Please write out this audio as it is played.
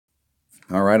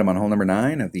All right, I'm on hole number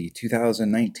 9 of the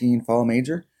 2019 Fall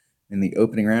Major in the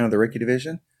opening round of the Rookie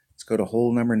Division. Let's go to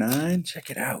hole number 9. Check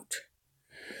it out.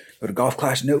 Go to Golf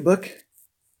Clash Notebook.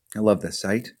 I love this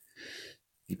site.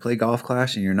 If you play Golf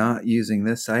Clash and you're not using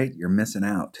this site, you're missing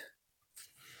out.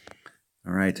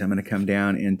 All right, I'm going to come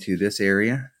down into this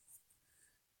area,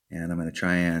 and I'm going to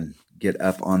try and get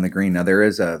up on the green. Now there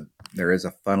is a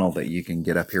funnel that you can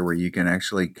get up here where you can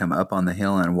actually come up on the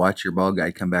hill and watch your ball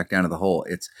guide come back down to the hole.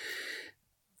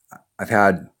 I've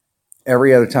had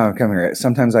every other time I've come here,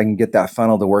 sometimes I can get that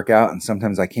funnel to work out and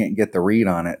sometimes I can't get the read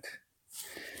on it.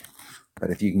 But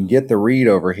if you can get the read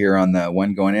over here on the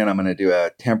one going in, I'm going to do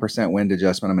a 10% wind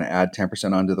adjustment. I'm going to add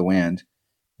 10% onto the wind.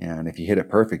 And if you hit it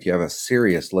perfect, you have a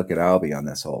serious look at Albie on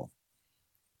this hole.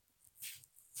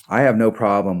 I have no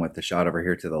problem with the shot over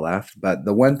here to the left. But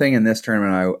the one thing in this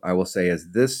tournament I will say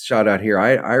is this shot out here,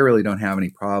 I really don't have any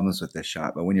problems with this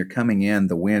shot. But when you're coming in,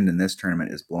 the wind in this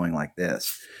tournament is blowing like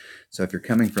this. So if you're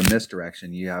coming from this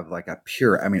direction, you have like a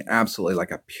pure, I mean, absolutely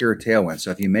like a pure tailwind.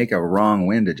 So if you make a wrong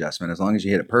wind adjustment, as long as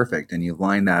you hit it perfect and you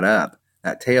line that up,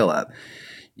 that tail up,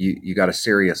 you got a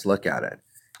serious look at it.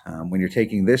 When you're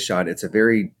taking this shot, it's a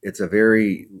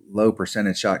very low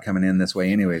percentage shot coming in this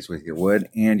way anyways with your wood,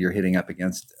 and you're hitting up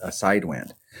against a side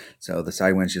wind. So the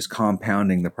side wind's just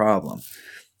compounding the problem.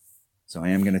 So I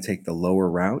am going to take the lower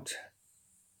route.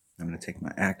 I'm going to take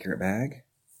my accurate bag.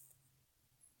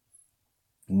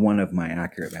 One of my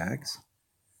accurate bags.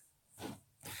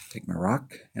 Take my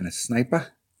rock and a sniper.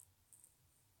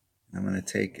 I'm going to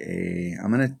take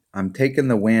I'm taking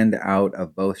the wind out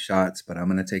of both shots, but I'm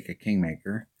going to take a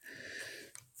Kingmaker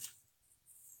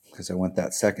because I want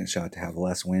that second shot to have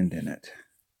less wind in it.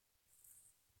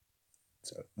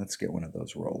 So let's get one of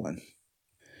those rolling.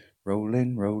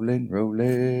 Rolling, rolling,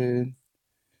 rolling.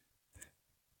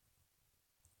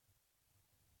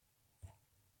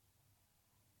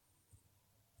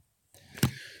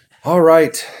 All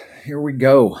right, here we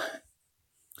go.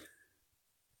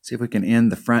 See if we can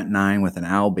end the front 9 with an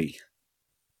Albie.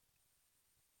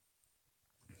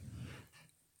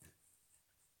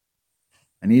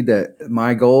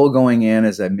 My goal going in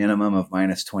is a minimum of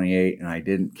 -28, and I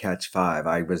didn't catch 5.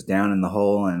 I was down in the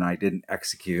hole and I didn't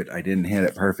execute. I didn't hit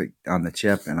it perfect on the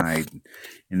chip, and I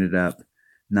ended up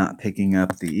not picking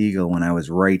up the eagle when I was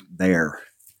right there.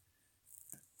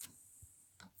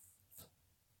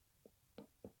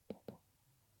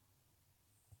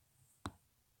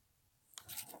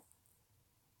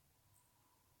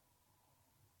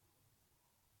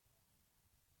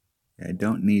 I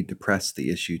don't need to press the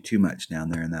issue too much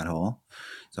down there in that hole.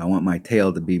 So I want my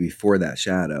tail to be before that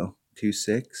shadow.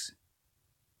 2.6.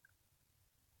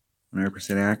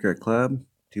 100% accurate club.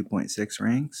 2.6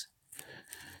 rings.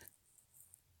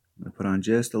 I'm going to put on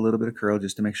just a little bit of curl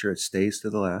just to make sure it stays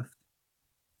to the left.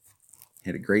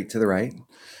 Hit it great to the right.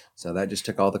 So that just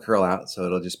took all the curl out, so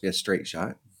it'll just be a straight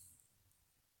shot.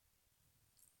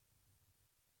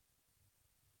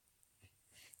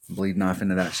 Bleeding off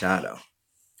into that shadow.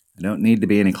 I don't need to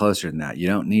be any closer than that. You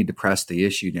don't need to press the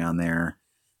issue down there.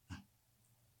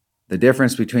 The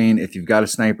difference between if you've got a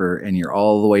sniper and you're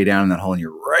all the way down in that hole and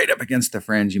you're right up against the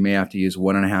fringe, you may have to use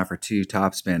 1.5 or 2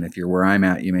 topspin. If you're where I'm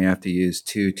at, you may have to use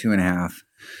 2.5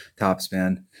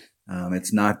 topspin.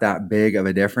 It's not that big of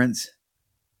a difference,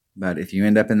 but if you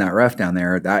end up in that rough down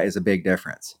there, that is a big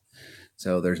difference.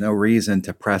 So there's no reason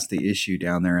to press the issue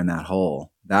down there in that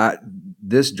hole.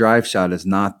 This drive shot is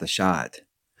not the shot.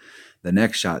 The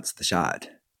next shot's the shot.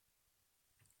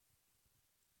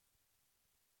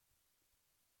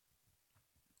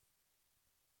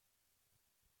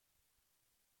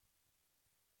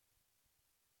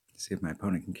 See if my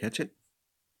opponent can catch it.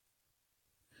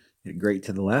 Hit it great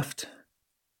to the left.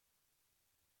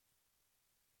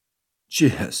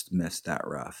 Just missed that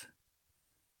rough.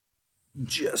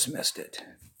 Just missed it.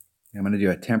 I'm going to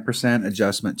do a 10%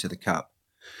 adjustment to the cup.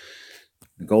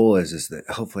 The goal is that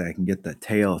hopefully I can get the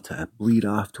tail to bleed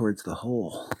off towards the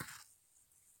hole.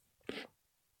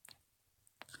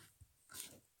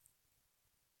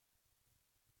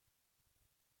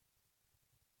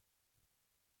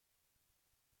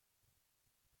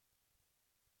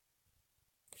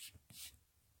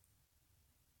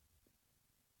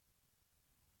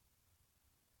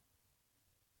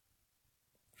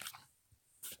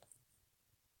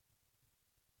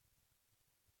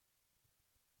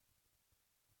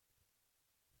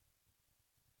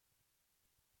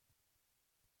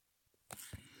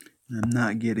 I'm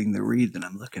not getting the read that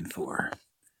I'm looking for.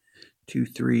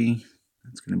 2.3.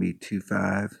 That's going to be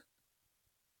 2.5.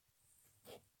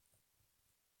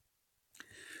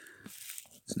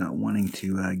 It's not wanting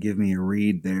to give me a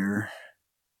read there.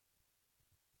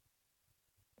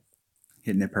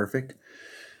 hitting it perfect.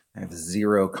 I have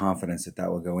zero confidence that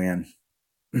that will go in.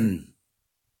 I'm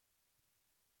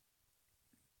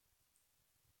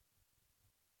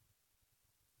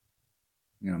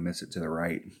going to miss it to the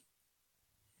right.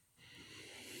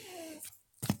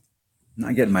 I'm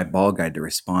not getting my ball guide to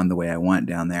respond the way I want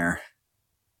down there.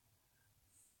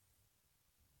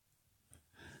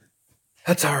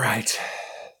 That's all right.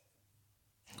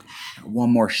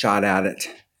 One more shot at it.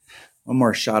 One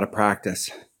more shot of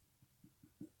practice.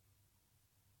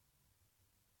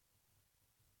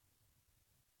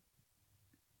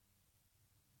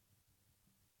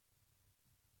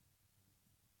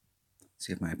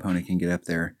 See if my opponent can get up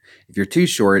there. If you're too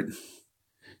short,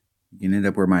 you can end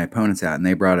up where my opponent's at, and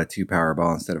they brought a 2-power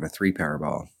ball instead of a 3-power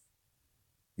ball.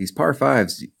 These par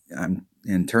 5s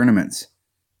in tournaments,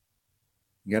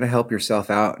 you got to help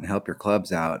yourself out and help your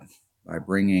clubs out by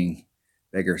bringing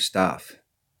bigger stuff.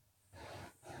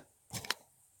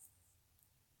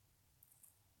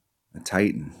 The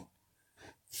Titan.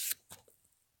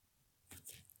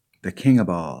 The King of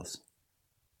Balls.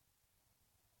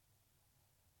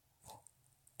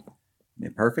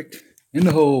 Perfect. In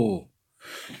the hole.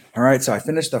 All right, so I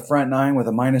finished the front 9 with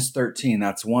a -13.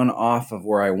 That's one off of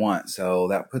where I want. So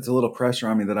that puts a little pressure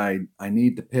on me that I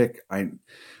need to pick. I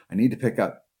need to pick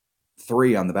up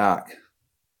 3 on the back.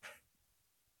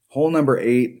 Hole number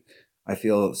 8, I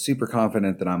feel super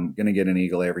confident that I'm going to get an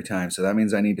eagle every time. So that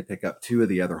means I need to pick up 2 of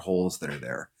the other holes that are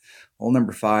there. Hole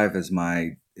number 5 is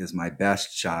my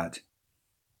best shot.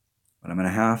 But I'm going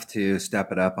to have to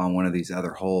step it up on one of these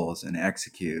other holes and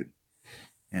execute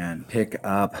and pick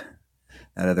up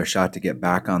that other shot to get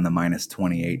back on the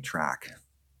 -28 track.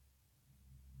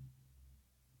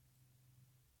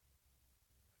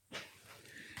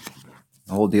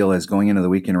 The whole deal is going into the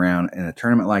weekend round in a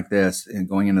tournament like this, and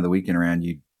going into the weekend round,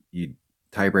 you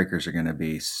tiebreakers are going to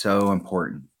be so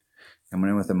important. Coming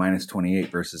in with a -28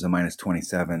 versus a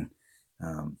 -27.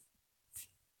 In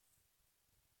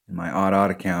my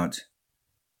odd account,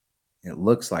 it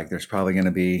looks like there's probably going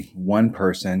to be one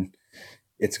person.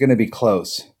 It's going to be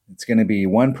close. It's going to be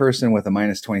one person with a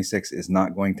 -26 is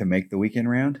not going to make the weekend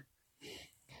round,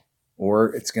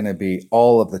 or it's going to be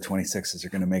all of the 26s are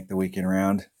going to make the weekend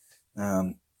round.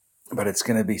 But it's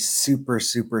going to be super,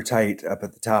 super tight up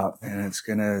at the top, and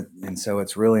so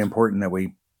it's really important that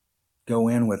we go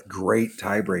in with great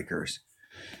tiebreakers.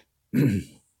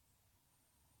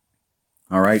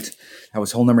 All right, that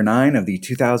was hole number 9 of the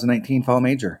 2019 Fall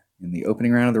Major in the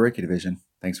opening round of the Rookie Division.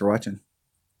 Thanks for watching.